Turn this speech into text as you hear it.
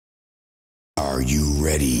Are you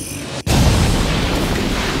ready?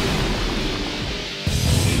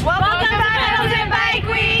 Welcome to Pendleton Bike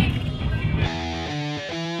Week!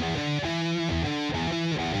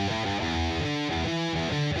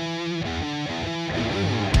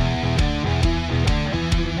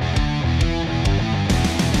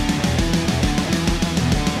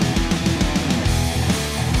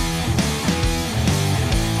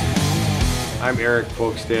 I'm Eric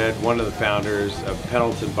Folkstead, one of the founders of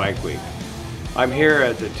Pendleton Bike Week. I'm here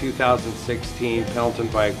at the 2016 Pendleton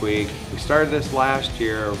Bike Week. We started this last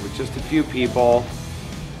year with just a few people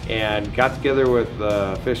and got together with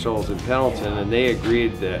the officials in Pendleton, and they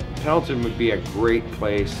agreed that Pendleton would be a great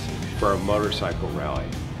place for a motorcycle rally.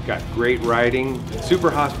 Got great riding, super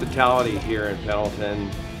hospitality here in Pendleton,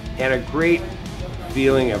 and a great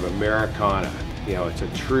feeling of Americana. You know, it's a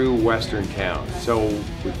true Western town. So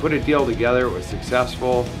we put a deal together, it was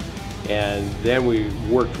successful, and then we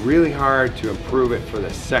worked really hard to improve it for the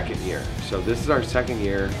second year. So this is our second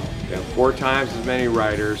year. We have 4 times as many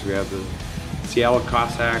riders. We have the Seattle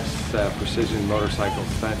Cossacks Precision Motorcycle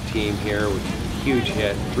Stunt Team here, which is a huge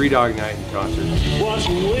hit. 3 Dog Night in concert.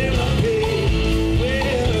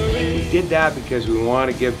 We did that because we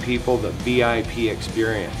want to give people the VIP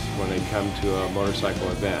experience when they come to a motorcycle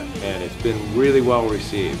event, and it's been really well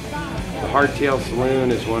received. The Hardtail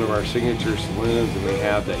Saloon is one of our signature saloons, and we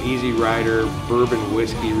have the Easy Rider Bourbon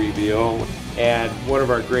Whiskey Reveal, and one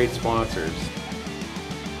of our great sponsors.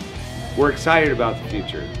 We're excited about the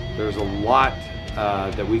future. There's a lot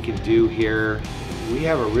that we can do here. We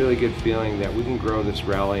have a really good feeling that we can grow this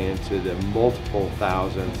rally into the multiple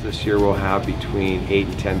thousands. This year we'll have between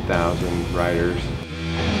 8,000 and 10,000 riders.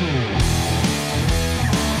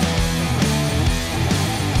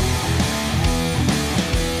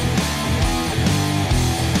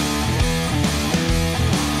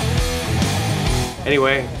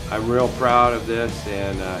 Anyway, I'm real proud of this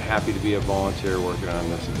and happy to be a volunteer working on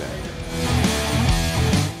this event.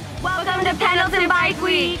 Welcome to Pendleton Bike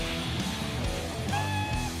Week!